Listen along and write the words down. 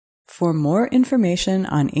For more information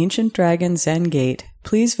on Ancient Dragon Zen Gate,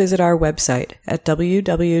 please visit our website at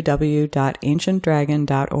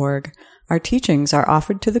www.ancientdragon.org. Our teachings are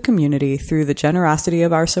offered to the community through the generosity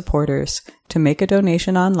of our supporters. To make a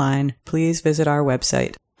donation online, please visit our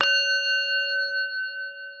website.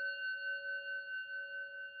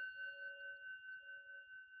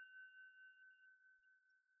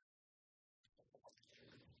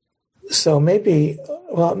 So maybe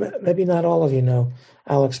not all of you know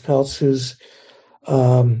Alex Peltz, who's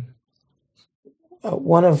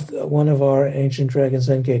one of our Ancient Dragon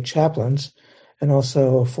Zen Gate chaplains, and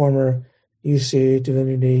also a former UC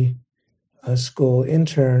Divinity School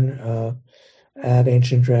intern at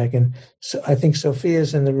Ancient Dragon. So I think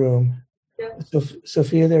Sophia's in the room. Yeah.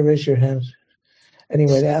 Sophia, there, raise your hand.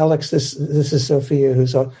 Anyway, Alex, this is Sophia,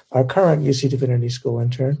 who's our current UC Divinity School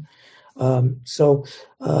intern. I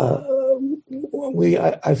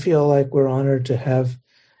feel like we're honored to have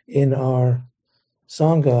in our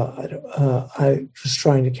Sangha, I was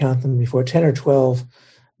trying to count them before, 10 or 12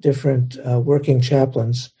 different working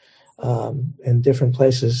chaplains in different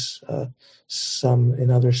places, some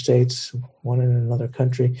in other states, one in another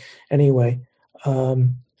country. Anyway,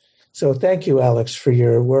 so thank you, Alex, for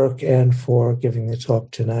your work and for giving the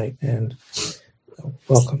talk tonight. And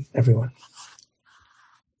welcome, everyone.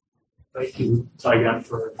 Thank you again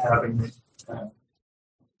for having me.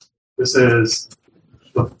 This is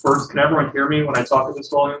the first. Can everyone hear me when I talk at this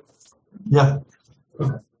volume? Yeah.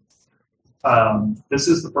 Okay. This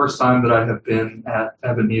is the first time that I have been at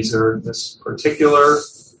Ebenezer in this particular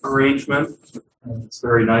arrangement. And it's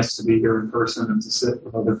very nice to be here in person and to sit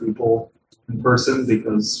with other people in person,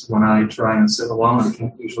 because when I try and sit alone, I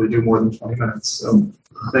can't usually do more than 20 minutes. So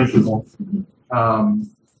thank you all.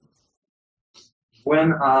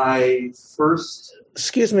 When I first...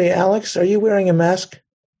 Excuse me, Alex, are you wearing a mask?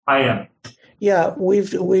 I am. Yeah,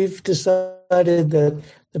 we've decided that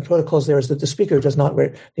the protocols there is that the speaker does not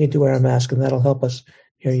need to wear a mask, and that'll help us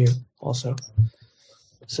hear you also.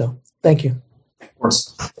 So, thank you. Of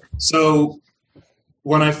course. So,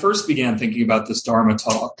 when I first began thinking about this Dharma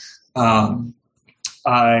talk,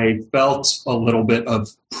 I felt a little bit of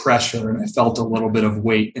pressure, and I felt a little bit of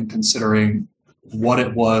weight in considering what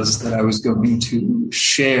it was that I was going to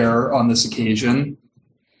share on this occasion.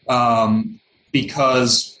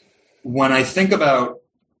 Because when I think about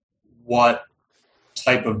what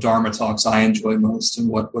type of Dharma talks I enjoy most and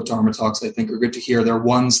what Dharma talks I think are good to hear, they're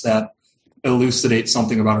ones that elucidate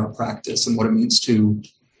something about our practice and what it means to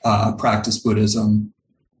practice Buddhism.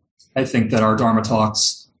 I think that our Dharma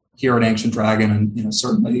talks here at Ancient Dragon, and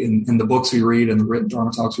certainly in the books we read and the written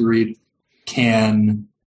Dharma talks we read, can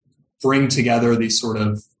bring together these sort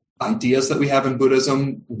of ideas that we have in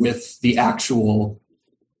Buddhism with the actual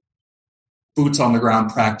boots on the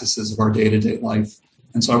ground practices of our day-to-day life.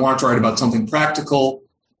 And so I wanted to write about something practical,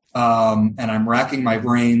 and I'm racking my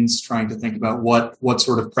brains trying to think about what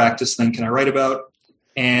sort of practice thing can I write about.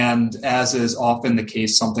 And as is often the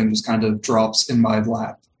case, something just kind of drops in my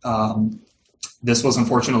lap. This was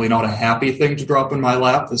unfortunately not a happy thing to drop in my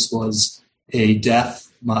lap. This was a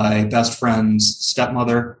death. My best friend's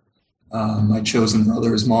stepmother, my chosen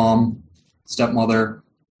brother's mom, stepmother.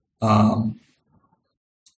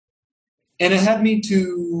 And it had me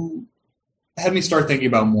start thinking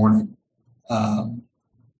about mourning,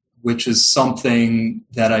 which is something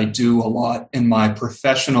that I do a lot in my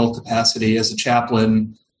professional capacity as a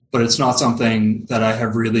chaplain, but it's not something that I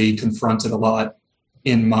have really confronted a lot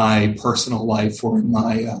in my personal life or in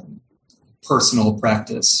my personal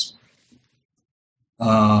practice.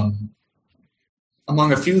 Among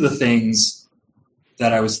a few of the things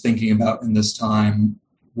that I was thinking about in this time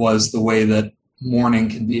was the way that mourning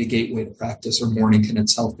can be a gateway to practice, or mourning can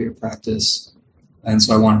itself be a practice. And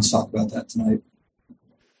so I wanted to talk about that tonight.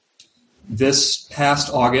 This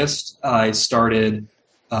past August, I started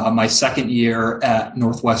my second year at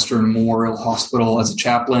Northwestern Memorial Hospital as a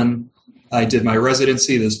chaplain. I did my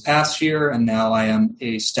residency this past year, and now I am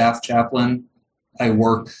a staff chaplain. I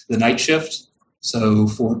work the night shift. So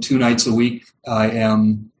for 2 nights a week, I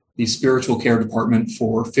am the spiritual care department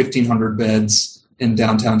for 1,500 beds in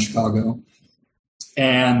downtown Chicago.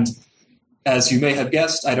 And as you may have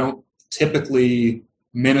guessed, I don't typically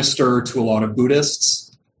minister to a lot of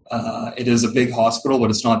Buddhists. It is a big hospital, but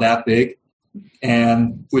it's not that big.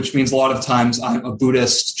 And which means a lot of times I'm a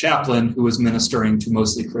Buddhist chaplain who is ministering to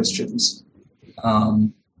mostly Christians.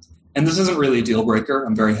 And this isn't really a deal breaker.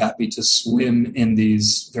 I'm very happy to swim in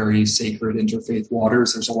these very sacred interfaith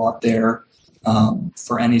waters. There's a lot there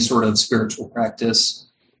for any sort of spiritual practice.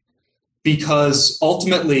 Because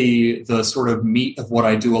ultimately, the sort of meat of what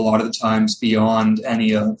I do a lot of the times, beyond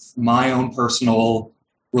any of my own personal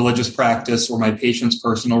religious practice or my patient's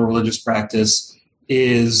personal religious practice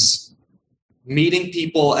is meeting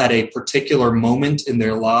people at a particular moment in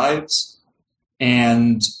their lives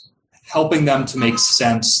and helping them to make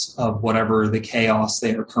sense of whatever the chaos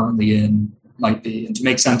they are currently in might be, and to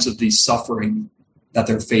make sense of the suffering that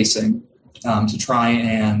they're facing, to try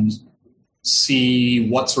and see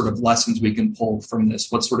what sort of lessons we can pull from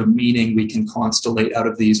this, what sort of meaning we can constellate out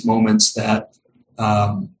of these moments that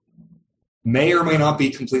may or may not be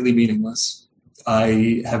completely meaningless.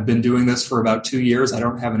 I have been doing this for about 2 years. I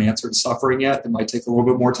don't have an answer to suffering yet. It might take a little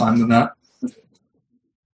bit more time than that.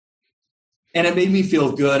 And it made me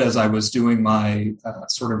feel good as I was doing my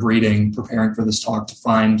sort of reading, preparing for this talk, to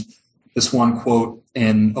find this one quote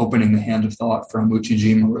in Opening the Hand of Thought from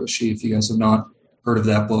Uchijima Roshi, if you guys have not heard of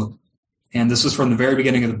that book. And this is from the very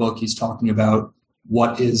beginning of the book. He's talking about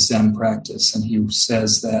what is Zen practice. And he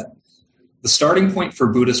says that the starting point for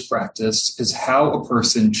Buddhist practice is how a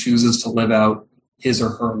person chooses to live out his or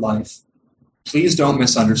her life. Please don't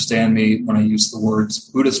misunderstand me when I use the words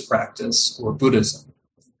Buddhist practice or Buddhism.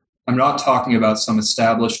 I'm not talking about some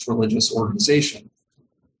established religious organization.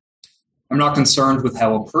 I'm not concerned with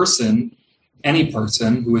how a person, any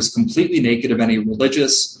person who is completely naked of any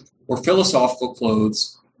religious or philosophical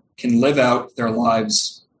clothes, can live out their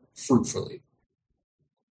lives fruitfully.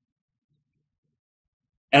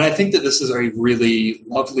 And I think that this is a really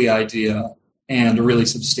lovely idea and a really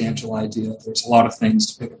substantial idea. There's a lot of things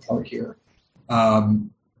to pick apart here.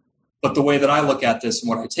 But the way that I look at this and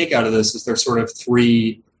what I take out of this is there's sort of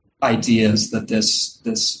three ideas that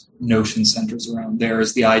this notion centers around. There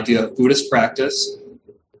is the idea of Buddhist practice.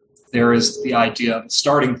 There is the idea of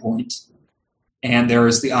starting point. And there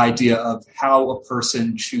is the idea of how a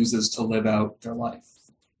person chooses to live out their life.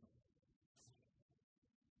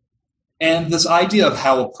 And this idea of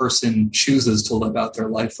how a person chooses to live out their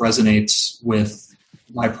life resonates with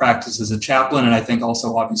my practice as a chaplain, and I think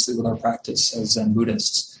also obviously with our practice as Zen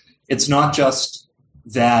Buddhists. It's not just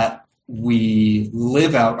that we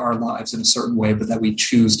live out our lives in a certain way, but that we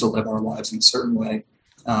choose to live our lives in a certain way.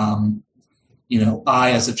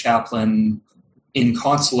 I, as a chaplain, in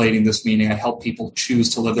consolating this meaning, I help people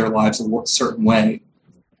choose to live their lives a certain way.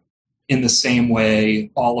 In the same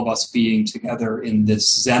way, all of us being together in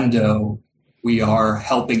this Zendo, we are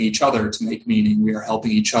helping each other to make meaning. We are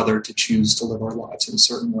helping each other to choose to live our lives in a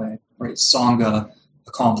certain way. Right? Sangha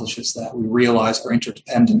accomplishes that. We realize our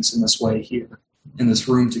interdependence in this way here, in this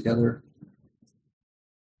room together.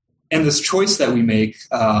 And this choice that we make,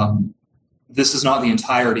 this is not the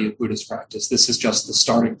entirety of Buddhist practice. This is just the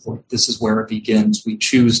starting point. This is where it begins. We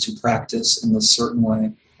choose to practice in this certain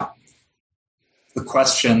way. The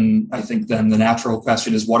question, I think then, the natural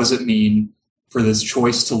question is, what does it mean for this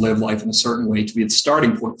choice to live life in a certain way to be the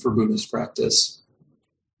starting point for Buddhist practice?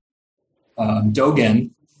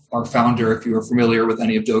 Dogen, our founder, if you are familiar with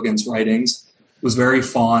any of Dogen's writings, was very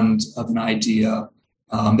fond of an idea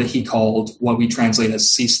that he called what we translate as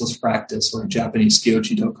ceaseless practice, or in Japanese,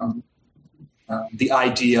 Gyoji Dokan. The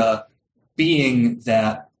idea being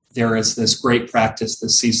that there is this great practice,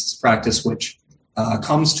 this ceaseless practice, which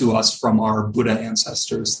comes to us from our Buddha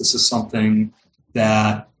ancestors. This is something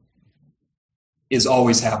that is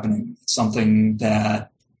always happening, something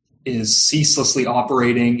that is ceaselessly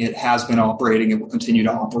operating. It has been operating. It will continue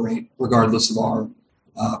to operate regardless of our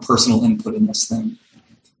personal input in this thing.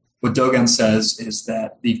 What Dogen says is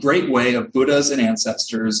that the great way of Buddhas and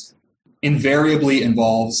ancestors invariably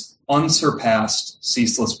involves unsurpassed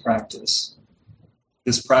ceaseless practice.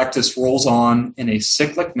 This practice rolls on in a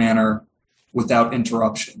cyclic manner without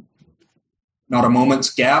interruption. Not a moment's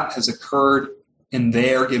gap has occurred in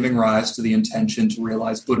their giving rise to the intention to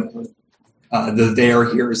realize Buddhahood. The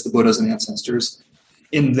there here is the Buddhas and ancestors.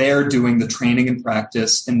 In their doing the training and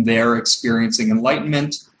practice, in their experiencing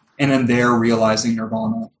enlightenment, and in their realizing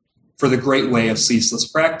nirvana. For the great way of ceaseless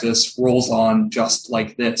practice rolls on just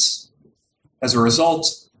like this. As a result,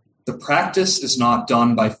 the practice is not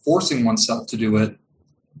done by forcing oneself to do it,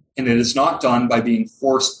 and it is not done by being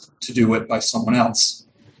forced to do it by someone else.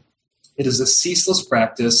 It is a ceaseless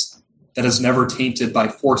practice that is never tainted by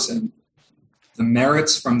forcing. The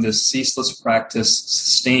merits from this ceaseless practice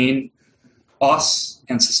sustain us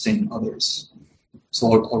and sustain others.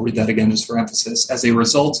 So I'll read that again just for emphasis. As a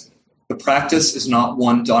result, the practice is not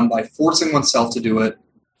one done by forcing oneself to do it,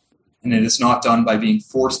 and it is not done by being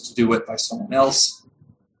forced to do it by someone else.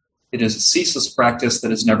 It is a ceaseless practice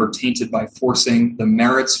that is never tainted by forcing. The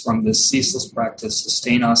merits from this ceaseless practice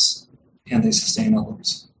sustain us, and they sustain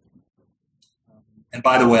others. And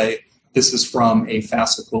by the way, this is from a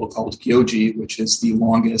fascicle called Gyoji, which is the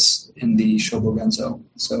longest in the Shobogenzo.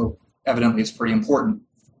 So evidently it's pretty important.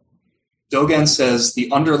 Dogen says the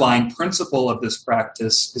underlying principle of this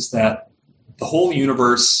practice is that the whole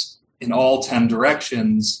universe in all 10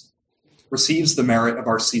 directions receives the merit of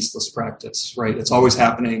our ceaseless practice, right? It's always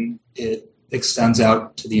happening. It extends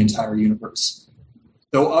out to the entire universe.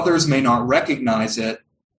 Though others may not recognize it,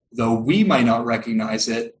 though we might not recognize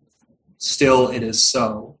it, still it is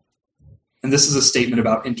so. And this is a statement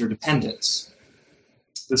about interdependence.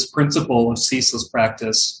 This principle of ceaseless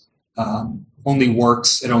practice only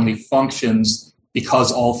works, it only functions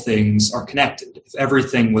because all things are connected. If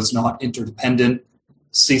everything was not interdependent,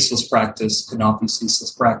 ceaseless practice could not be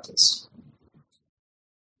ceaseless practice.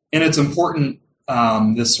 And it's important,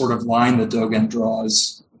 this sort of line that Dogen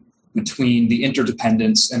draws between the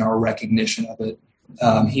interdependence and our recognition of it.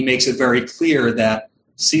 He makes it very clear that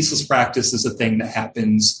ceaseless practice is a thing that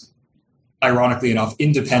happens, ironically enough,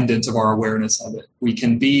 independent of our awareness of it. We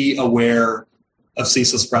can be aware of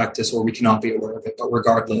ceaseless practice or we cannot be aware of it, but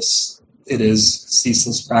regardless, it is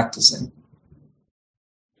ceaseless practicing.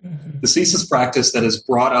 Mm-hmm. The ceaseless practice that has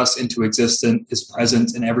brought us into existence is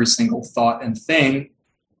present in every single thought and thing,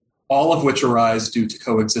 all of which arise due to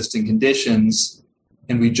coexisting conditions,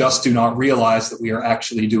 and we just do not realize that we are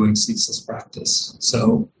actually doing ceaseless practice.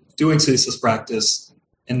 So doing ceaseless practice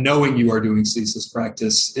and knowing you are doing ceaseless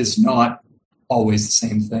practice is not always the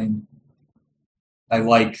same thing. I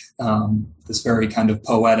like this very kind of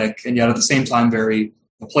poetic and yet at the same time very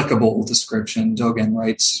applicable description Dogen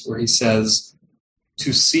writes, where he says,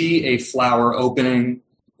 to see a flower opening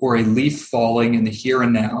or a leaf falling in the here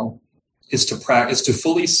and now is to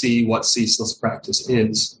fully see what ceaseless practice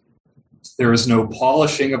is. There is no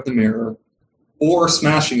polishing of the mirror or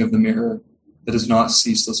smashing of the mirror that is not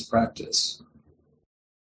ceaseless practice.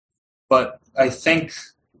 But I think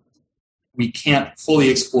we can't fully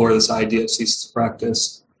explore this idea of ceaseless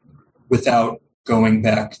practice without going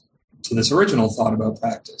back to this original thought about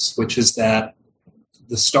practice, which is that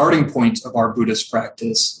the starting point of our Buddhist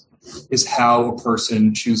practice is how a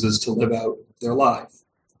person chooses to live out their life.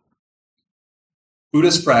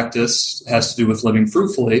 Buddhist practice has to do with living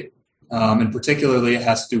fruitfully, and particularly it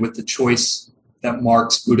has to do with the choice that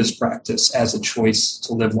marks Buddhist practice as a choice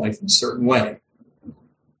to live life in a certain way.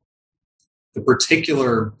 The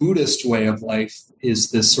particular Buddhist way of life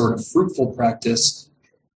is this sort of fruitful practice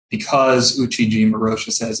because Uchiji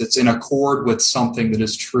Marosha says it's in accord with something that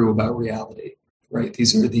is true about reality, right?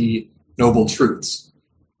 These are the noble truths.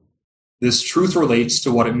 This truth relates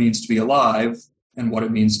to what it means to be alive and what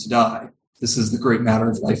it means to die. This is the great matter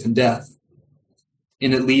of life and death.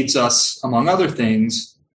 And it leads us, among other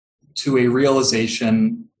things, to a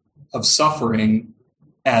realization of suffering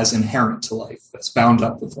as inherent to life, as bound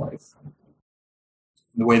up with life.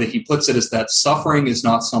 The way that he puts it is that suffering is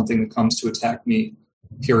not something that comes to attack me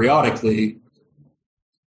periodically.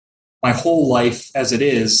 My whole life as it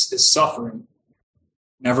is suffering.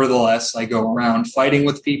 Nevertheless, I go around fighting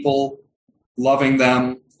with people, loving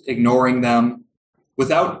them, ignoring them,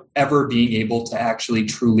 without ever being able to actually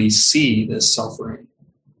truly see this suffering.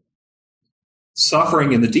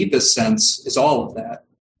 Suffering in the deepest sense is all of that.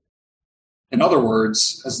 In other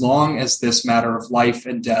words, as long as this matter of life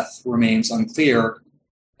and death remains unclear,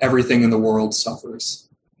 everything in the world suffers.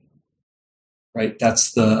 Right?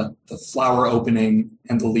 That's the flower opening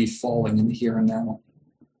and the leaf falling in the here and now.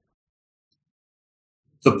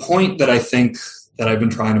 The point that I think that I've been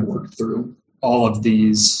trying to work through all of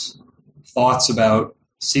these thoughts about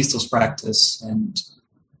ceaseless practice and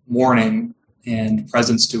mourning and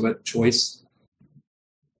presence to it, choice,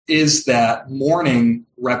 is that mourning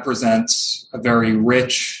represents a very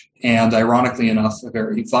rich and, ironically enough, a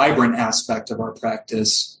very vibrant aspect of our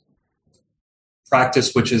practice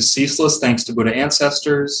which is ceaseless thanks to Buddha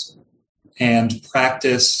ancestors, and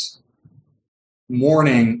practice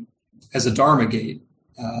mourning as a dharma gate,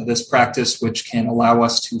 this practice which can allow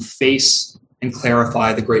us to face and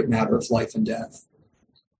clarify the great matter of life and death.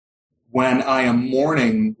 When I am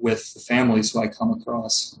mourning with the families who I come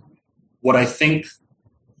across, what I think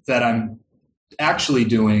that I'm actually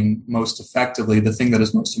doing most effectively, the thing that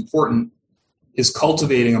is most important, is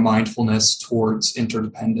cultivating a mindfulness towards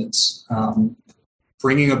interdependence,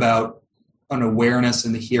 bringing about an awareness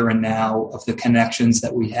in the here and now of the connections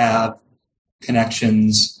that we have,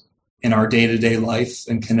 connections in our day-to-day life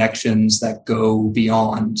and connections that go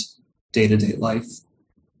beyond day-to-day life.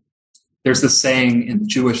 There's this saying in the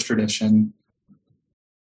Jewish tradition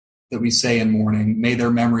that we say in mourning, may their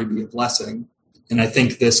memory be a blessing. And I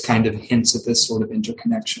think this kind of hints at this sort of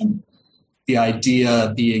interconnection. The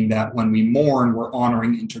idea being that when we mourn, we're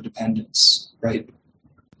honoring interdependence, right?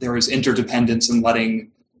 There is interdependence in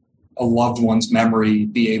letting a loved one's memory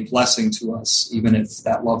be a blessing to us, even if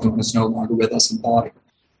that loved one is no longer with us in body.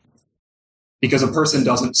 Because a person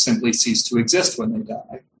doesn't simply cease to exist when they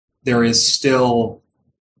die. There is still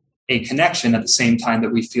a connection at the same time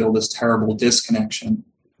that we feel this terrible disconnection.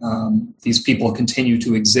 These people continue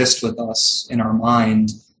to exist with us in our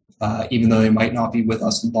mind, even though they might not be with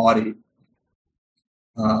us in body.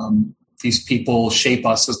 These people shape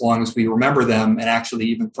us as long as we remember them, and actually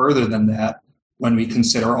even further than that, when we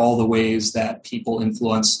consider all the ways that people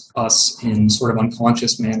influence us in sort of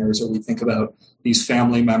unconscious manners, or we think about these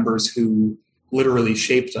family members who literally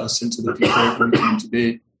shaped us into the people we came to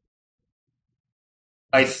be.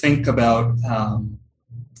 I think about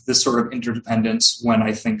this sort of interdependence when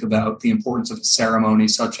I think about the importance of a ceremony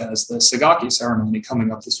such as the Sagaki ceremony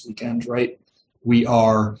coming up this weekend, right? We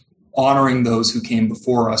are honoring those who came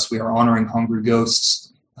before us. We are honoring hungry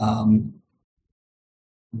ghosts.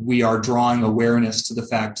 We are drawing awareness to the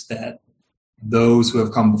fact that those who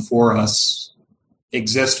have come before us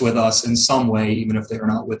exist with us in some way, even if they are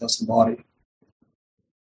not with us in body.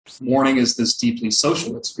 Mourning is this deeply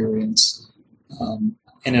social experience,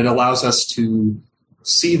 and it allows us to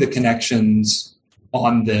see the connections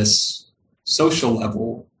on this social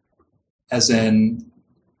level, as in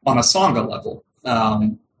on a Sangha level.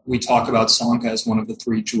 We talk about Sangha as one of the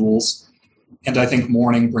three jewels, and I think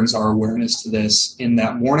mourning brings our awareness to this, in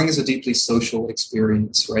that mourning is a deeply social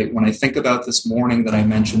experience, right? When I think about this mourning that I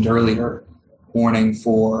mentioned earlier, mourning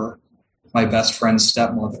for my best friend's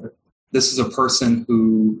stepmother, this is a person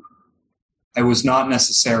who I was not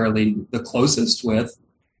necessarily the closest with,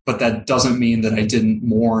 but that doesn't mean that I didn't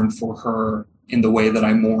mourn for her in the way that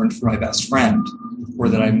I mourned for my best friend, or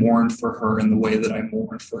that I mourned for her in the way that I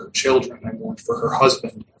mourned for her children, I mourned for her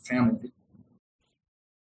husband, her family.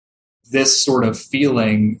 This sort of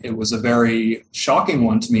feeling, it was a very shocking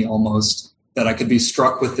one to me almost, that I could be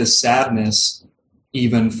struck with this sadness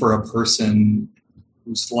even for a person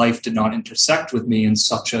whose life did not intersect with me in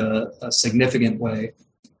such a significant way,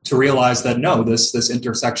 to realize that no, this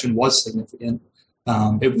intersection was significant.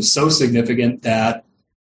 It was so significant that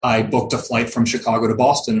I booked a flight from Chicago to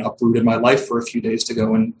Boston and uprooted my life for a few days to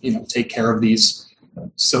go and, take care of these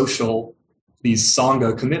Sangha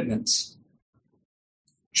commitments.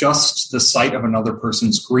 Just the sight of another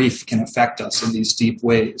person's grief can affect us in these deep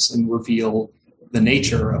ways and reveal the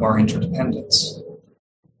nature of our interdependence.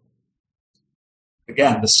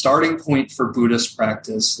 Again, the starting point for Buddhist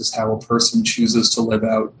practice is how a person chooses to live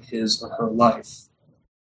out his or her life.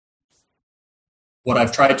 What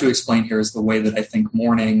I've tried to explain here is the way that I think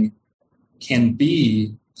mourning can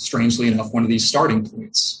be, strangely enough, one of these starting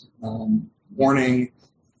points. Mourning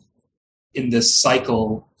in this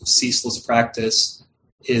cycle of ceaseless practice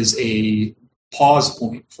is a pause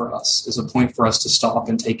point for us, is a point for us to stop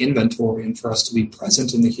and take inventory, and for us to be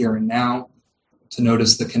present in the here and now, to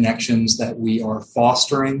notice the connections that we are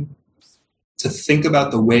fostering, to think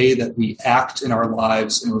about the way that we act in our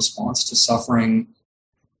lives in response to suffering,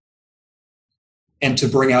 and to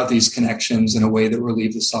bring out these connections in a way that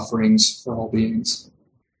relieve the sufferings for all beings.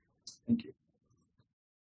 Thank you.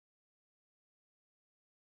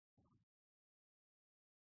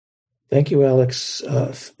 Thank you, Alex.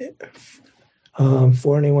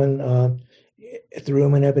 For anyone at the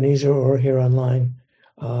room in Ebenezer or here online,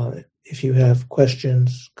 if you have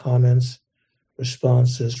questions, comments,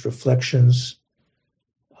 responses, reflections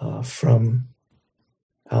from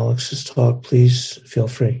Alex's talk, please feel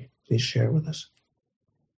free. Please share with us.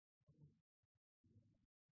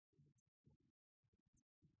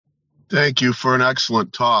 Thank you for an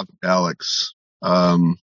excellent talk, Alex.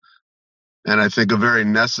 And I think a very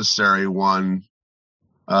necessary one,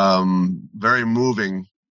 very moving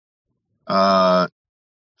for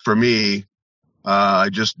me. I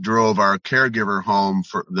just drove our caregiver home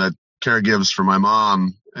that caregives for my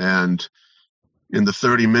mom, and in the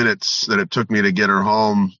 30 minutes that it took me to get her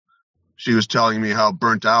home, she was telling me how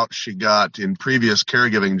burnt out she got in previous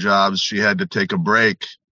caregiving jobs. She had to take a break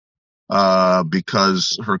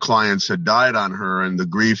because her clients had died on her, and the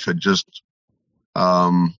grief had just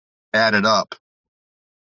added up.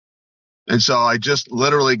 And so I just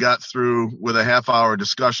literally got through with a half-hour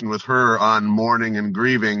discussion with her on mourning and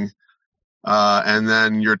grieving, and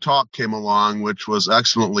then your talk came along, which was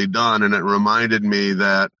excellently done, and it reminded me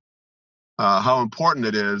that how important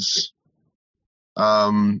it is.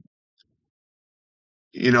 There's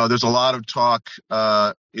a lot of talk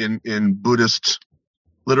in Buddhist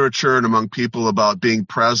literature and among people about being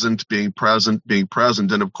present. And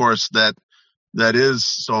of course that is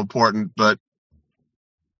so important. But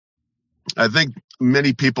I think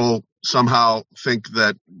many people somehow think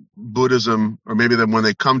that Buddhism, or maybe that when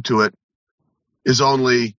they come to it, is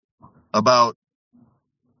only about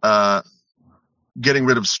getting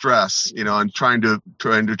rid of stress, and trying to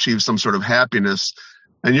achieve some sort of happiness.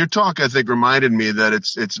 And your talk, I think, reminded me that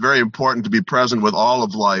it's very important to be present with all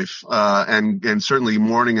of life, and certainly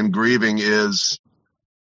mourning and grieving is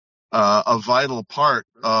a vital part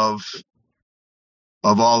of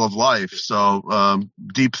all of life. So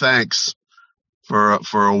deep thanks for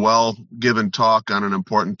a well given talk on an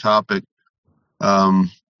important topic. So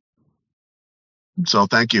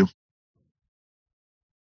thank you.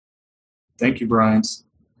 Thank you, Brian.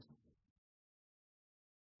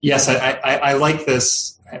 Yes, I like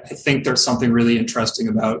this. I think there's something really interesting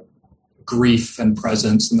about grief and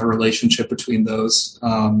presence and the relationship between those.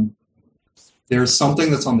 There's something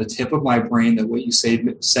that's on the tip of my brain that what you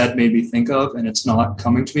said made me think of, and it's not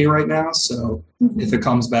coming to me right now. So if it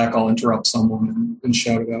comes back, I'll interrupt someone and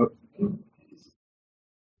shout it out.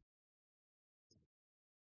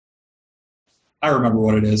 I remember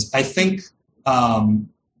what it is. I think, one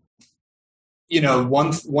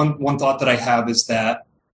thought that I have is that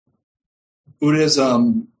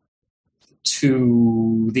Buddhism,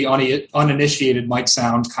 to the uninitiated, might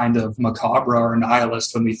sound kind of macabre or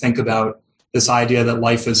nihilist when we think about this idea that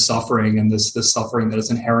life is suffering and this suffering that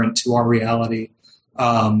is inherent to our reality.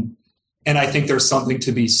 And I think there's something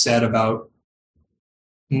to be said about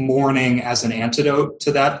mourning as an antidote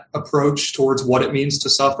to that approach towards what it means to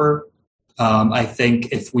suffer. I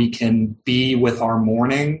think if we can be with our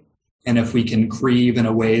mourning, and if we can grieve in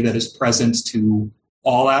a way that is present to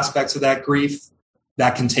all aspects of that grief,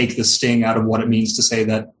 that can take the sting out of what it means to say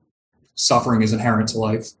that suffering is inherent to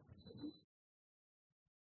life.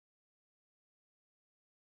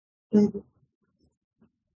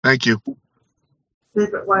 Thank you.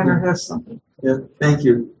 David Weiner has something. Yeah, thank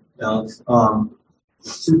you, Alex.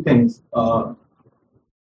 Two things. One,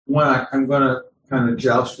 I'm going to kind of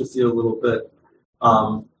joust with you a little bit.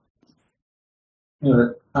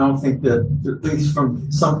 I don't think that, at least from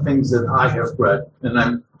some things that I have read, and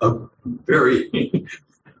I'm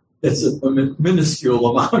it's a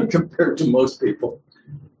minuscule amount compared to most people.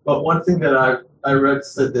 But one thing that I read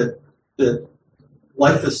said that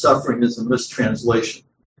life is suffering is a mistranslation.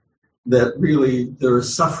 That really there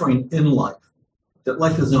is suffering in life. That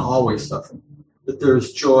life isn't always suffering. That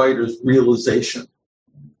there's joy, there's realization.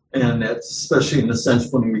 And that's especially in the sense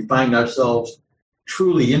when we find ourselves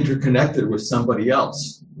truly interconnected with somebody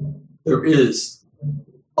else. There is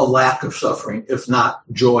a lack of suffering, if not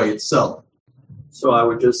joy itself. So I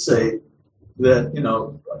would just say that,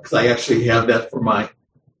 because I actually have that for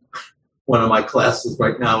one of my classes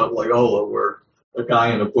right now at Loyola, where a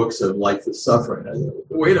guy in a book said life is suffering. I said,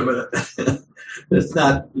 wait a minute. It's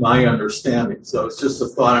not my understanding. So it's just a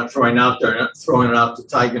thought I'm throwing out there, and throwing it out to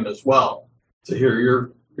Teigen as well, to hear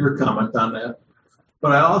your comment on that.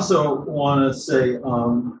 But I also want to say,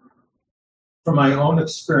 from my own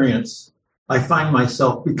experience, I find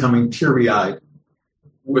myself becoming teary-eyed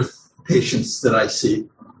with patients that I see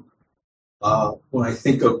when I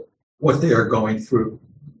think of what they are going through.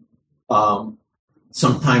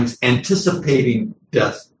 Sometimes anticipating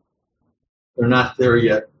death. They're not there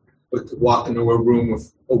yet, but to walk into a room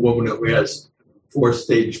with a woman who has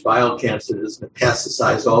 4-stage bile cancer that is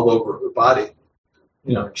metastasized all over her body.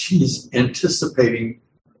 She's anticipating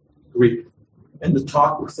grief. And to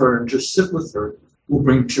talk with her and just sit with her will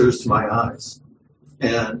bring tears to my eyes.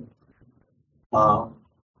 And I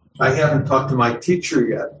haven't talked to my teacher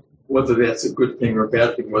yet, whether that's a good thing or a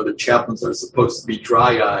bad thing, whether chaplains are supposed to be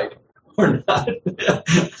dry-eyed or not.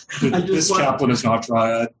 This chaplain is not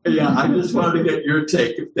dry-eyed. Yeah, I just wanted to get your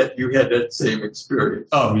take if that you had that same experience.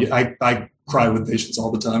 Oh, yeah, I cry with patients all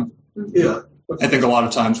the time. Yeah. I think a lot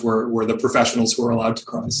of times we're the professionals who are allowed to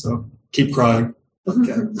cry, so keep crying.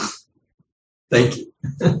 Okay. Thank you.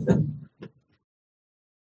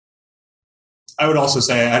 I would also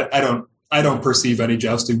say I don't perceive any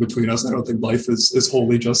jousting between us. I don't think life is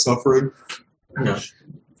wholly just suffering. No.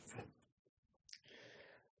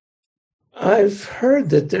 I've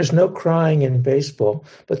heard that there's no crying in baseball,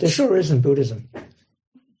 but there sure is in Buddhism.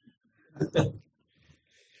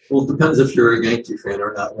 Well, it depends if you're a Yankee fan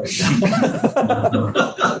or not right now.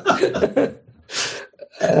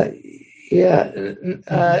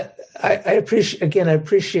 I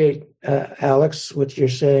appreciate Alex, what you're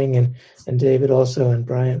saying, and David also, and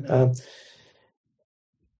Brian.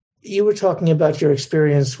 You were talking about your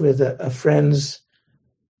experience with a friend's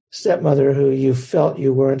stepmother who you felt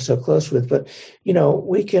you weren't so close with. But,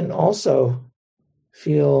 we can also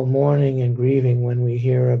feel mourning and grieving when we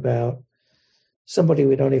hear about somebody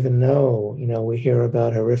we don't even know. We hear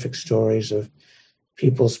about horrific stories of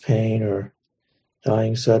people's pain or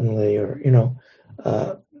dying suddenly, or,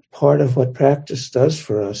 part of what practice does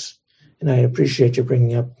for us. And I appreciate you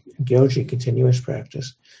bringing up Gyoji, continuous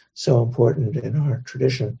practice, so important in our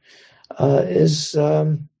tradition, is,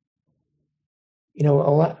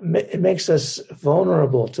 it makes us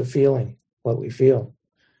vulnerable to feeling what we feel.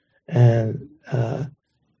 And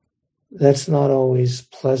that's not always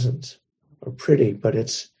pleasant or pretty, but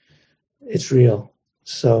it's real.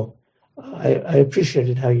 So I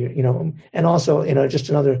appreciated how and also, just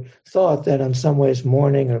another thought that in some ways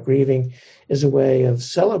mourning or grieving is a way of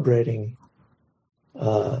celebrating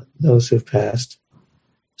those who've passed.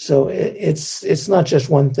 So it's not just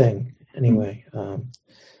one thing anyway.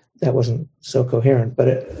 That wasn't so coherent,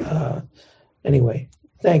 but anyway,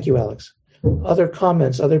 thank you, Alex. Other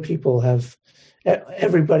comments, other people have,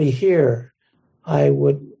 everybody here, I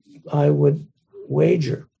would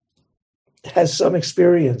wager, has some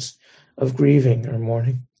experience of grieving or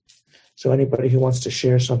mourning. So anybody who wants to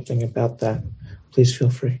share something about that, please feel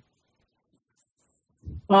free.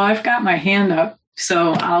 Well, I've got my hand up,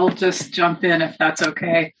 so I'll just jump in if that's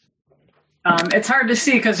okay. It's hard to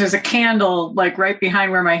see because there's a candle like right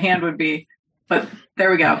behind where my hand would be, but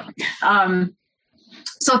there we go.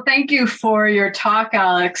 So thank you for your talk,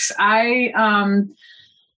 Alex.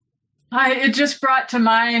 It just brought to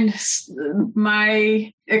mind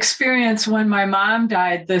my experience when my mom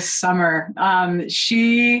died this summer.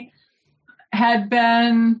 She had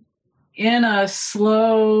been in a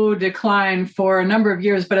slow decline for a number of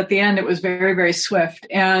years, but at the end it was very, very swift.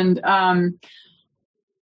 And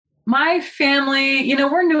my family,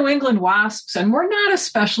 we're New England WASPs, and we're not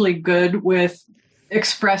especially good with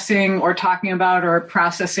expressing or talking about or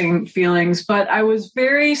processing feelings, but I was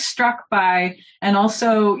very struck by, and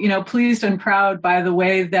also, pleased and proud by the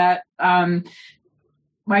way that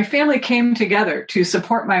my family came together to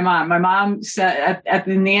support my mom. My mom said,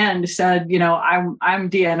 in the end, said, I'm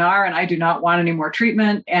DNR and I do not want any more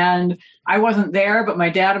treatment. And I wasn't there, but my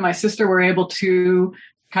dad and my sister were able to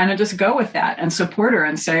kind of just go with that and support her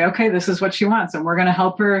and say, okay, this is what she wants, and we're going to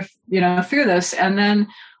help her, through this. And then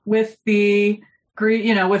with the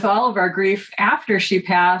with all of our grief after she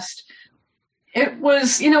passed, it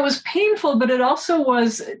was, it was painful, but it also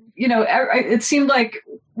was, it seemed like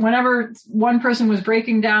whenever one person was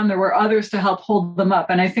breaking down, there were others to help hold them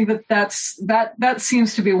up. And I think that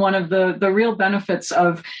seems to be one of the real benefits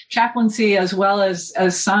of chaplaincy as well as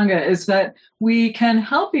Sangha, is that we can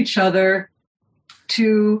help each other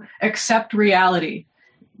to accept reality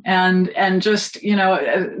and just,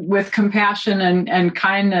 with compassion and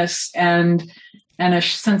kindness and a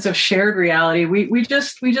sense of shared reality, we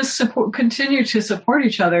just continue to support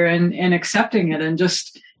each other in accepting it and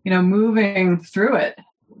just, moving through it.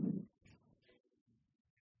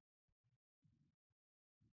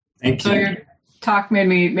 Thank you. So your talk made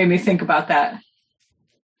me think about that.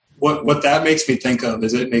 What that makes me think of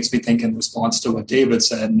is, it makes me think in response to what David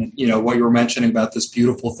said, and what you were mentioning about this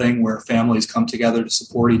beautiful thing where families come together to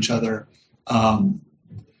support each other.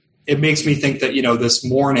 It makes me think that, this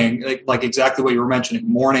mourning, like exactly what you were mentioning,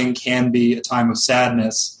 mourning can be a time of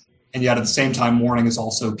sadness, and yet at the same time, mourning is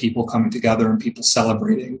also people coming together and people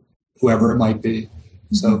celebrating whoever it might be.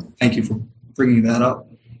 So thank you for bringing that up.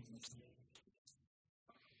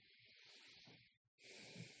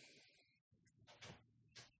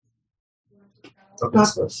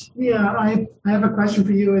 Yeah, I have a question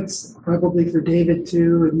for you. It's probably for David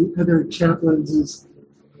too, and the other chaplains. Is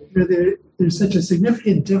there's such a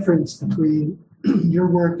significant difference between your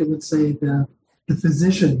work and, let's say, the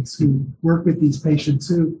physicians who work with these patients,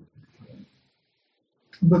 who,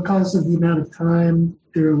 because of the amount of time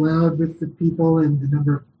they're allowed with the people and the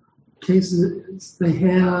number of cases they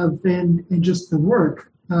have and just the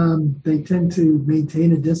work, they tend to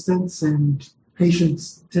maintain a distance, and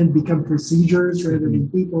patients tend to become procedures rather than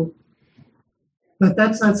people. But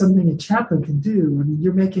that's not something a chaplain can do. I mean,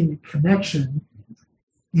 you're making a connection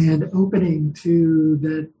and opening to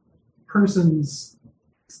that person's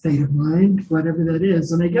state of mind, whatever that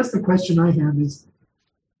is. And I guess the question I have is,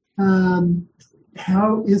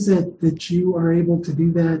 how is it that you are able to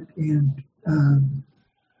do that and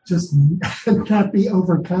just not be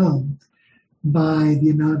overcome by the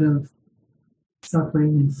amount of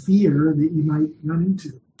suffering and fear that you might run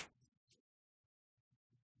into?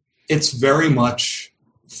 It's very much,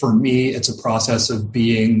 for me, it's a process of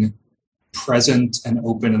being present and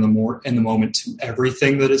open in the moment to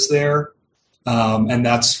everything that is there. And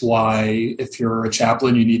that's why, if you're a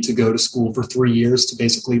chaplain, you need to go to school for 3 years to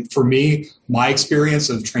basically, for me, my experience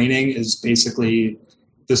of training is basically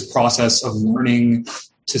this process of learning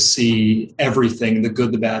to see everything, the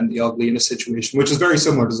good, the bad, and the ugly in a situation, which is very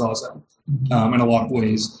similar to Zazen in a lot of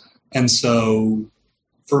ways. And so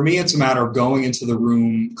for me, it's a matter of going into the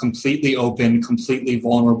room completely open, completely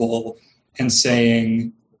vulnerable, and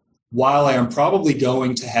saying, while I am probably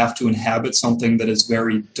going to have to inhabit something that is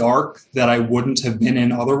very dark that I wouldn't have been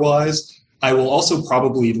in otherwise, I will also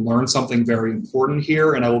probably learn something very important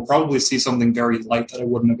here, and I will probably see something very light that I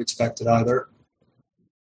wouldn't have expected either.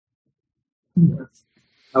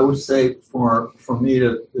 I would say for me,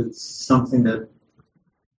 it's something that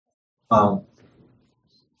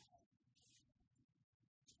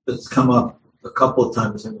that's come up a couple of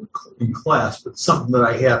times in class, but something that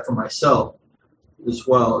I have for myself as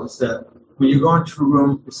well is that when you go into a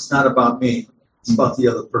room, it's not about me, it's about the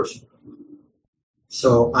other person.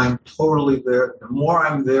 So I'm totally there. The more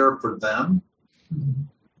I'm there for them,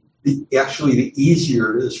 the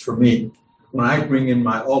easier it is for me. When I bring in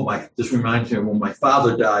this reminds me of when my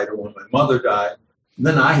father died or when my mother died,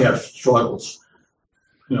 then I have struggles.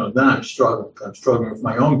 Then I'm struggling. I'm struggling with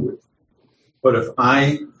my own grief. But if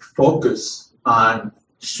I focus on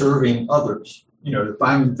serving others, if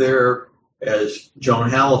I'm there as Joan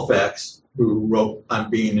Halifax, who wrote On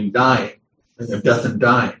Being and Dying, and Death and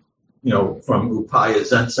Dying, from Upaya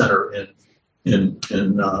Zen Center in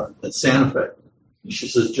Santa Fe. And she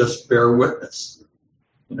says, just bear witness.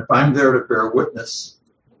 And if I'm there to bear witness,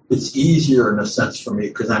 it's easier in a sense for me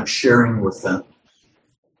because I'm sharing with them.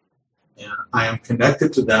 And I am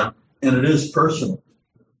connected to them, and it is personal.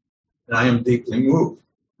 And I am deeply moved.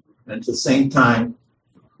 And at the same time,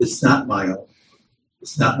 it's not my own.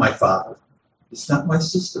 It's not my father. It's not my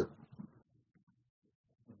sister.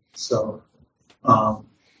 So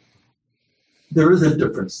there is a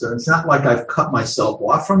difference there. It's not like I've cut myself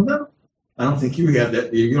off from them. I don't think you have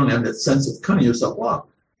that. You don't have that sense of cutting yourself off.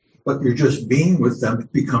 But you're just being with them.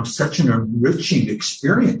 It becomes such an enriching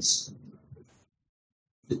experience.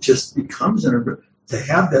 It just becomes to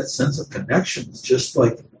have that sense of connection. It's just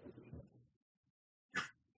like,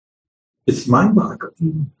 it's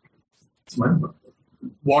mind-boggling. It's mind-boggling.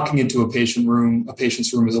 Walking into a patient's room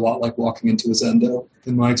is a lot like walking into a Zendo,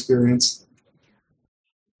 in my experience.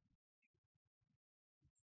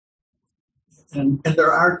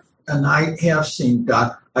 And I have seen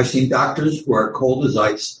doctors who are cold as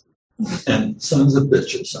ice and sons of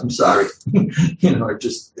bitches. I'm sorry.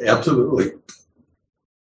 Just absolutely.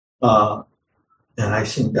 And I've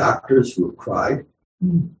seen doctors who have cried.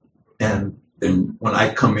 And when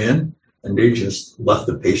I come in and they just left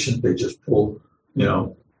the patient, they just pulled,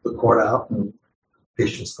 the cord out and the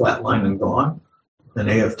patient's flatlined and gone. And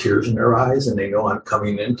they have tears in their eyes and they know I'm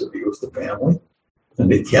coming in to be with the family. And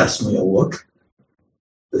they cast me a look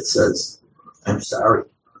that says, I'm sorry.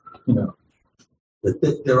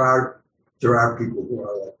 That there are people who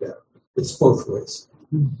are like that. It's both ways.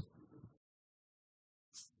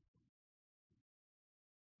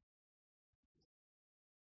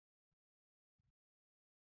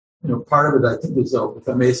 Part of it, I think, is, if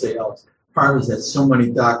I may say, Alex, part of it is that so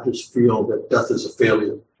many doctors feel that death is a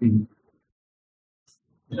failure. Mm-hmm.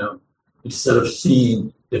 Instead of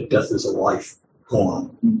seeing that death is a life, go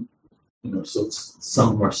on. Mm-hmm. So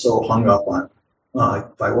some are so hung up on,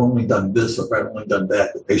 if I've only done this or if I've only done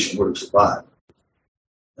that, the patient would have survived.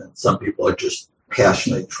 And some people are just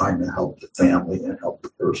passionately trying to help the family and help the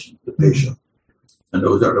person, the patient. And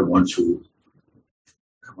those are the ones who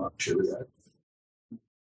come up to that. I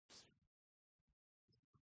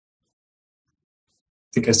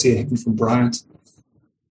think I see it from Bryant.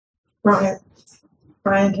 Bryant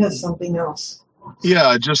has something else.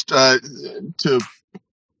 Yeah, just to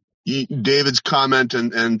David's comment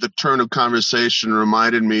and the turn of conversation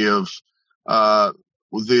reminded me of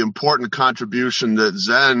the important contribution that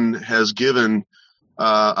Zen has given.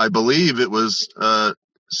 I believe it was a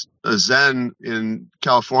Zen in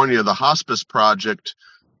California, the Hospice Project,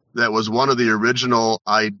 that was one of the original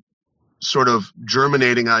sort of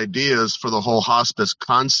germinating ideas for the whole hospice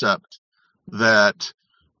concept, that,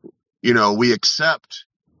 we accept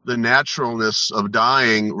the naturalness of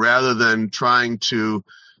dying rather than trying to,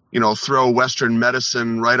 throw Western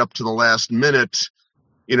medicine right up to the last minute.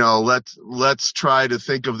 Let's try to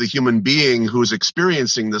think of the human being who's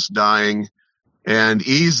experiencing this dying and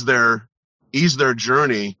ease their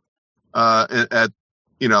journey towards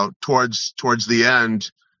the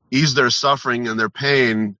end, ease their suffering and their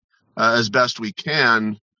pain as best we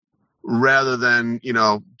can, rather than,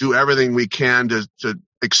 do everything we can to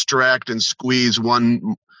extract and squeeze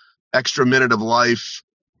one extra minute of life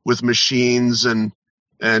with machines and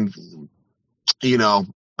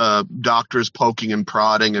doctors poking and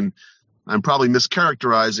prodding. And I'm probably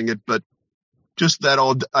mischaracterizing it, but just that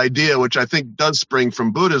old idea, which I think does spring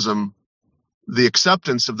from Buddhism, the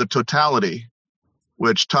acceptance of the totality,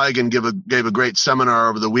 which Taigen gave a great seminar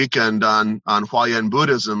over the weekend on Huayan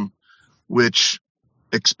Buddhism, which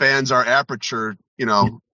expands our aperture,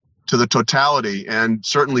 to to the totality. And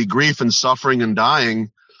certainly grief and suffering and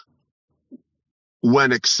dying,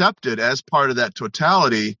 when accepted as part of that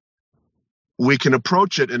totality, we can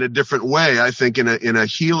approach it in a different way. I think in a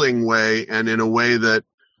healing way, and in a way that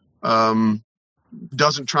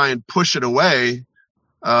doesn't try and push it away,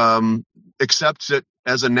 accepts it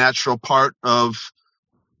as a natural part of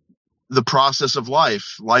the process of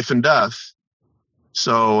life and death.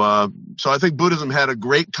 So I think Buddhism had a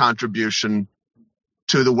great contribution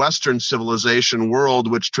to the Western civilization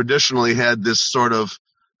world, which traditionally had this sort of,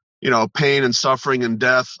 pain and suffering and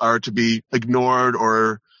death are to be ignored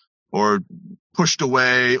or pushed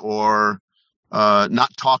away or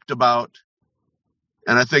not talked about.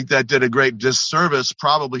 And I think that did a great disservice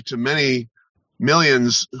probably to many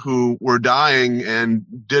millions who were dying and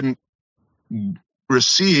didn't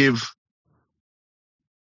receive,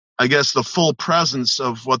 I guess, the full presence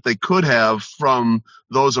of what they could have from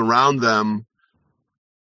those around them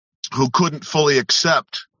who couldn't fully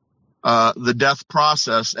accept the death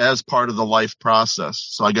process as part of the life process.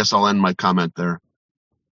 So I guess I'll end my comment there.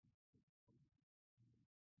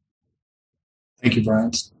 Thank you,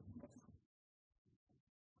 Brian.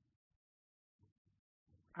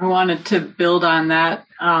 I wanted to build on that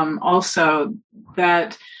also,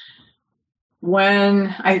 that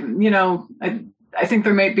when I think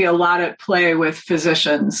there may be a lot at play with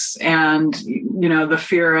physicians and, the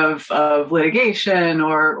fear of litigation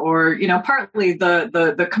or partly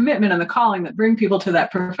the commitment and the calling that bring people to that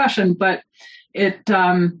profession. But it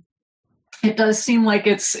does seem like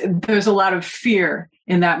there's a lot of fear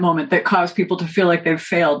in that moment that cause people to feel like they've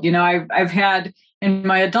failed. I've had in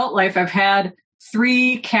my adult life, I've had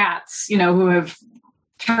 3 cats, who have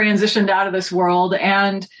transitioned out of this world.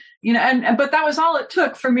 And, but that was all it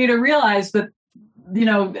took for me to realize that,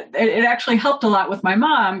 it actually helped a lot with my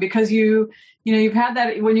mom, because you've had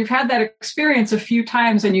that, when you've had that experience a few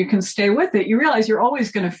times and you can stay with it, you realize you're always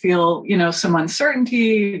going to feel, some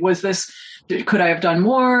uncertainty. Could I have done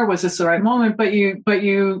more? Was this the right moment? But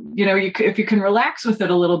if you can relax with it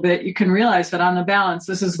a little bit, you can realize that on the balance,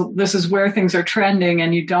 this is where things are trending,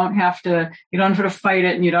 and you don't have to fight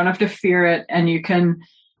it, and you don't have to fear it, and you can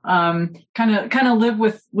kind of live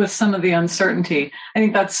with some of the uncertainty. I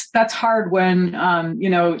think that's hard when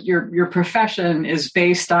your profession is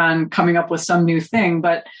based on coming up with some new thing,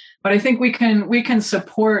 but I think we can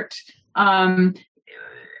support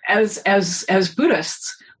as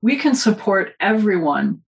Buddhists, we can support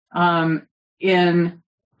everyone in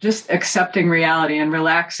just accepting reality and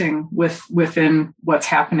relaxing within what's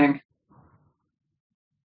happening.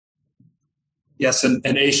 Yes, and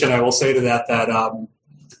Aishan, I will say to that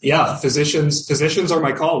physicians are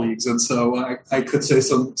my colleagues, and so I could say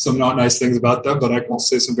some not nice things about them, but I can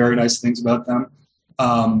also say some very nice things about them.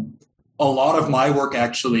 A lot of my work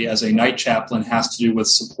actually as a night chaplain has to do with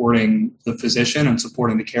supporting the physician and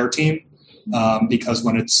supporting the care team, because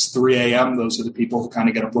when it's 3 a.m., those are the people who kind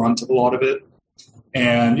of get a brunt of a lot of it.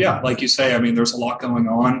 And like you say, there's a lot going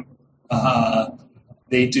on.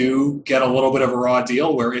 They do get a little bit of a raw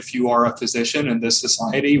deal where if you are a physician in this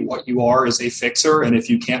society, what you are is a fixer. And if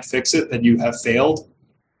you can't fix it, then you have failed.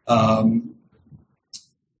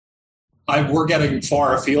 We're getting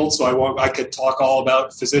far afield, so I could talk all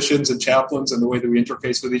about physicians and chaplains and the way that we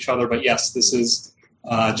interface with each other. But yes, this is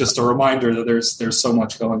just a reminder that there's so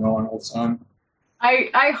much going on all the time.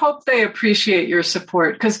 I hope they appreciate your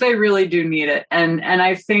support, because they really do need it. And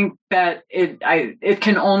I think that it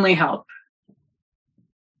can only help.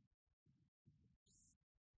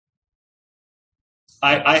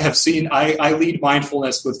 I have seen, I lead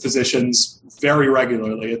mindfulness with physicians very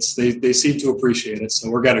regularly. They seem to appreciate it, so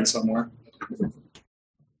we're getting somewhere.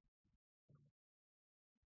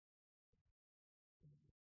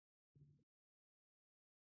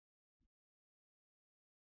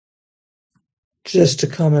 Just to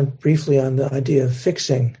comment briefly on the idea of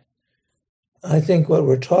fixing, I think what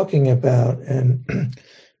we're talking about, and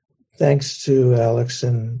thanks to Alex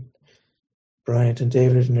and Bryant and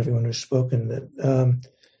David and everyone who's spoken, that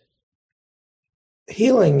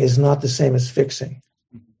healing is not the same as fixing.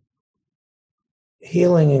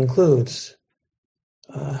 Healing includes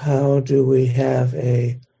how do we have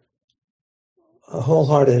a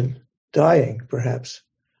wholehearted dying, perhaps?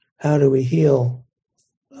 How do we heal?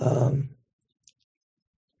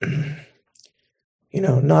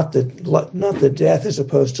 Not the death as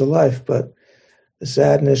opposed to life, but the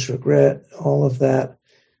sadness, regret, all of that,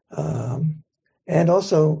 and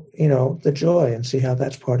also the joy, and see how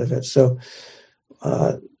that's part of it. So,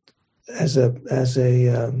 as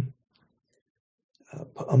a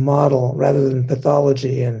model rather than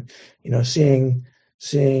pathology, and seeing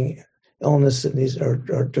illness and these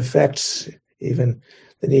are defects, even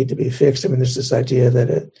need to be fixed. I mean, there's this idea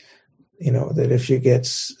that that if you get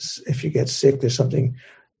sick, there's something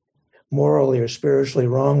morally or spiritually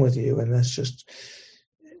wrong with you, and that's just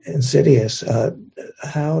insidious.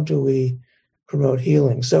 How do we promote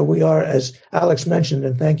healing? So we are, as Alex mentioned,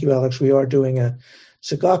 and thank you, Alex, we are doing a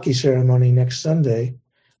Sagaki ceremony next Sunday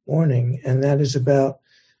morning, and that is about,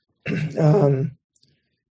 in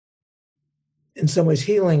some ways,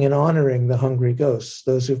 healing and honoring the hungry ghosts,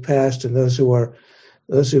 those who've passed and those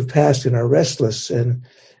who've passed and are restless and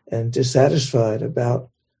dissatisfied about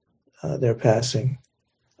their passing.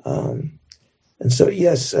 And so,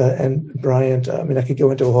 yes, and Bryant, I mean, I could go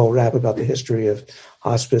into a whole rap about the history of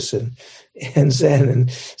hospice and Zen and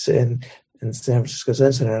San Francisco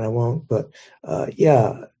Zen Center, and I won't. But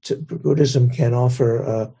Buddhism can offer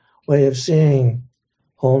a way of seeing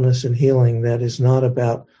wholeness and healing that is not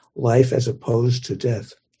about life as opposed to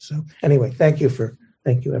death. So, anyway, thank you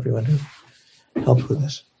everyone who helped with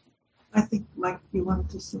this. I think, Mike, you wanted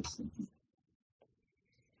to say something.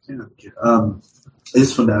 Yeah. I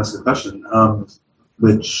just wanted to ask a question,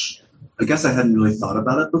 which I guess I hadn't really thought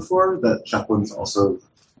about it before, that chaplains also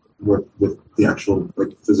work with the actual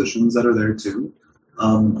physicians that are there too.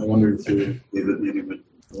 I wonder if David maybe would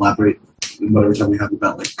elaborate in whatever time we have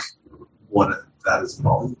about what that is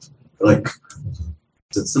involved.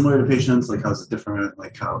 Is it similar to patients? How is it different?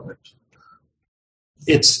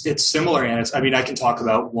 It's similar, and I can talk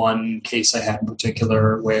about one case I had in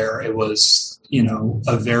particular where it was,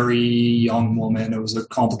 a very young woman. It was a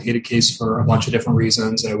complicated case for a bunch of different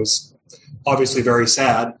reasons, and it was obviously very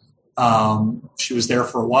sad. She was there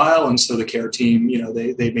for a while, and so the care team,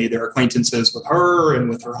 they made their acquaintances with her and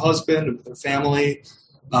with her husband and with her family.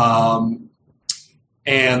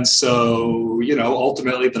 And so,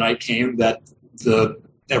 ultimately the night came that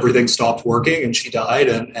everything stopped working and she died,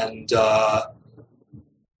 and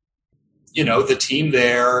the team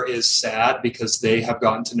there is sad because they have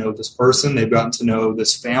gotten to know this person. They've gotten to know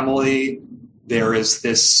this family. There is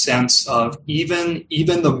this sense of even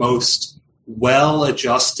the most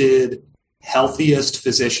well-adjusted, healthiest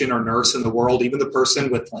physician or nurse in the world, even the person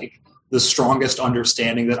with the strongest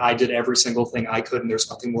understanding that I did every single thing I could and there's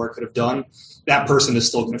nothing more I could have done, that person is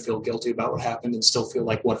still going to feel guilty about what happened and still feel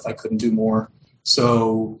like, what if I couldn't do more?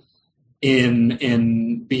 So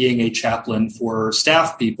in being a chaplain for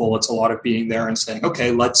staff people, it's a lot of being there and saying,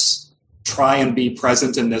 okay, let's try and be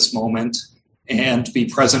present in this moment and be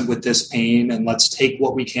present with this pain, and let's take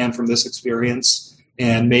what we can from this experience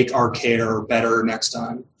and make our care better next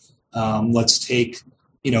time. Let's take,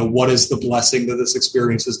 what is the blessing that this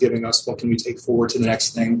experience is giving us? What can we take forward to the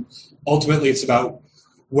next thing? Ultimately, it's about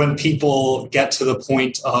when people get to the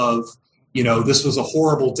point of, this was a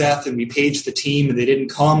horrible death and we paged the team and they didn't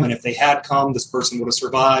come. And if they had come, this person would have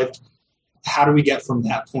survived. How do we get from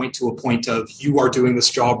that point to a point of, you are doing this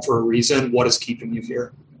job for a reason? What is keeping you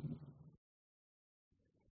here?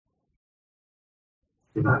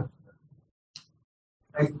 I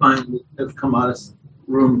find that I've come out of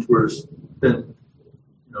rooms where there's been,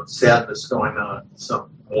 sadness going on,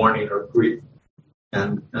 some mourning or grief,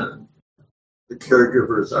 and the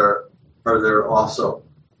caregivers are there also.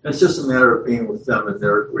 It's just a matter of being with them in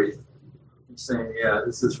their grief and saying, yeah,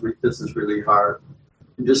 this is really hard,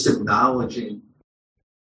 and just acknowledging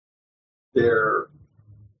their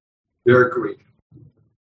grief,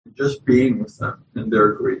 and just being with them in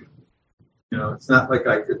their grief. It's not like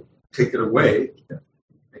I could take it away.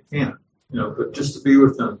 I can't, but just to be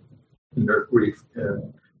with them in their grief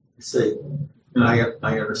and say, and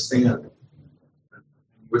I understand. I'm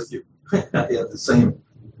with you. I have the same.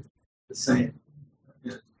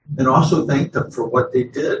 And also thank them for what they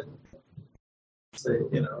did. Say,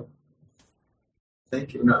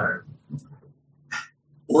 thank you, Nair.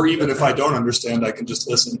 Or even if I don't understand, I can just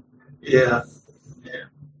listen. Yeah.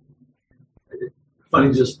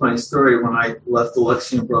 Funny story. When I left the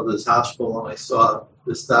Alexian Brothers Hospital and I saw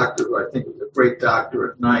this doctor, who I think was a great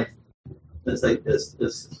doctor at night,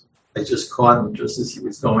 I just caught him just as he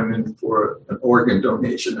was going in for an organ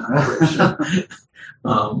donation operation.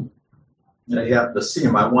 And I happened to see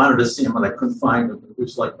him. I wanted to see him, and I couldn't find him. It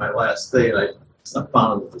was like my last day, and I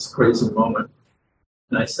found him at this crazy moment.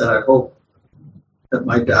 And I said, I hope that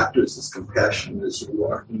my doctor is as compassionate as you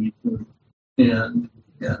are. And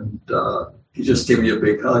he just gave me a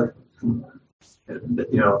big hug. And,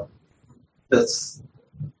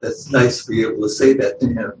 that's nice to be able to say that to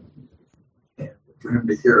him, and for him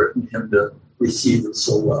to hear it and him to receive it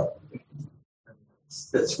so well.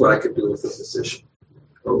 That's what I could do with a physician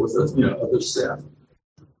or with other staff.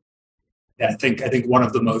 Yeah, I think one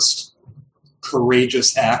of the most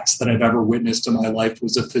courageous acts that I've ever witnessed in my life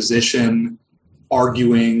was a physician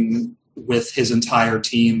arguing with his entire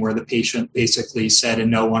team, where the patient basically said in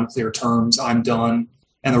no unclear terms, "I'm done."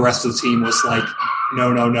 And the rest of the team was like,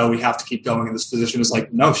 no, we have to keep going. And this physician was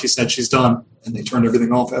like, no, she said she's done. And they turned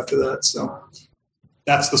everything off after that. So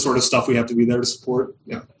that's the sort of stuff we have to be there to support.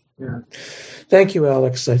 Yeah. Thank you,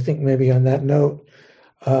 Alex. I think maybe on that note,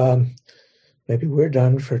 maybe we're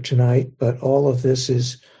done for tonight, but all of this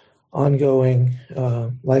is ongoing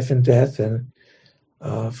life and death and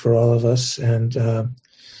for all of us. And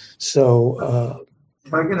so...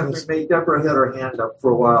 If I can make Deborah had her hand up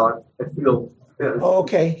for a while, I feel... Oh,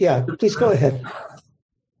 okay, yeah, please go ahead.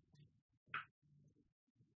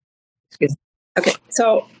 Okay,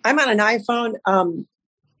 so I'm on an iPhone.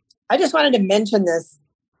 I just wanted to mention this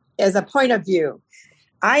as a point of view.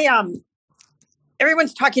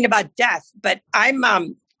 Everyone's talking about death, but I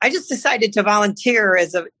just decided to volunteer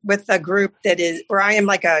with a group where I am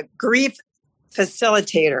like a grief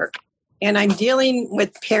facilitator, and I'm dealing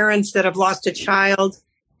with parents that have lost a child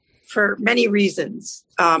for many reasons.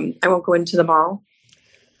 I won't go into them all.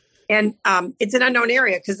 And it's an unknown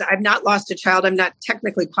area because I've not lost a child. I'm not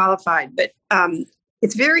technically qualified, but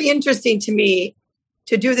it's very interesting to me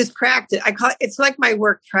to do this practice. It's like my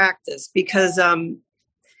work practice because I'm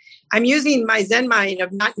using my Zen mind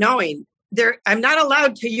of not knowing. I'm not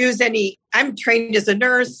allowed to use I'm trained as a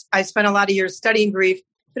nurse. I spent a lot of years studying grief,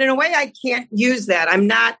 but in a way I can't use that. I'm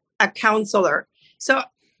not a counselor. So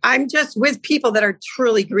I'm just with people that are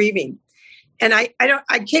truly grieving. And I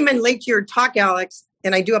came in late to your talk, Alex,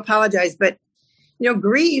 and I do apologize, but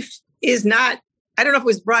grief is not, I don't know if it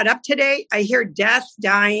was brought up today. I hear death,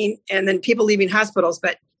 dying, and then people leaving hospitals,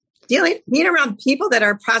 but being around people that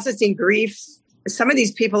are processing grief, some of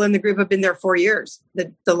these people in the group have been there 4 years,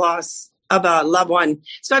 the loss of a loved one.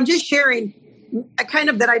 So I'm just sharing a kind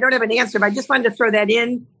of that I don't have an answer, but I just wanted to throw that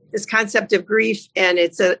in, this concept of grief. And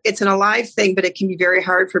it's an alive thing, but it can be very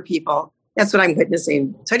hard for people. That's what I'm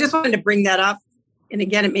witnessing. So I just wanted to bring that up. And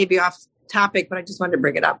again, it may be off topic, but I just wanted to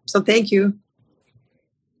bring it up. So thank you.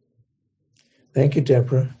 Thank you,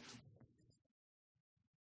 Deborah.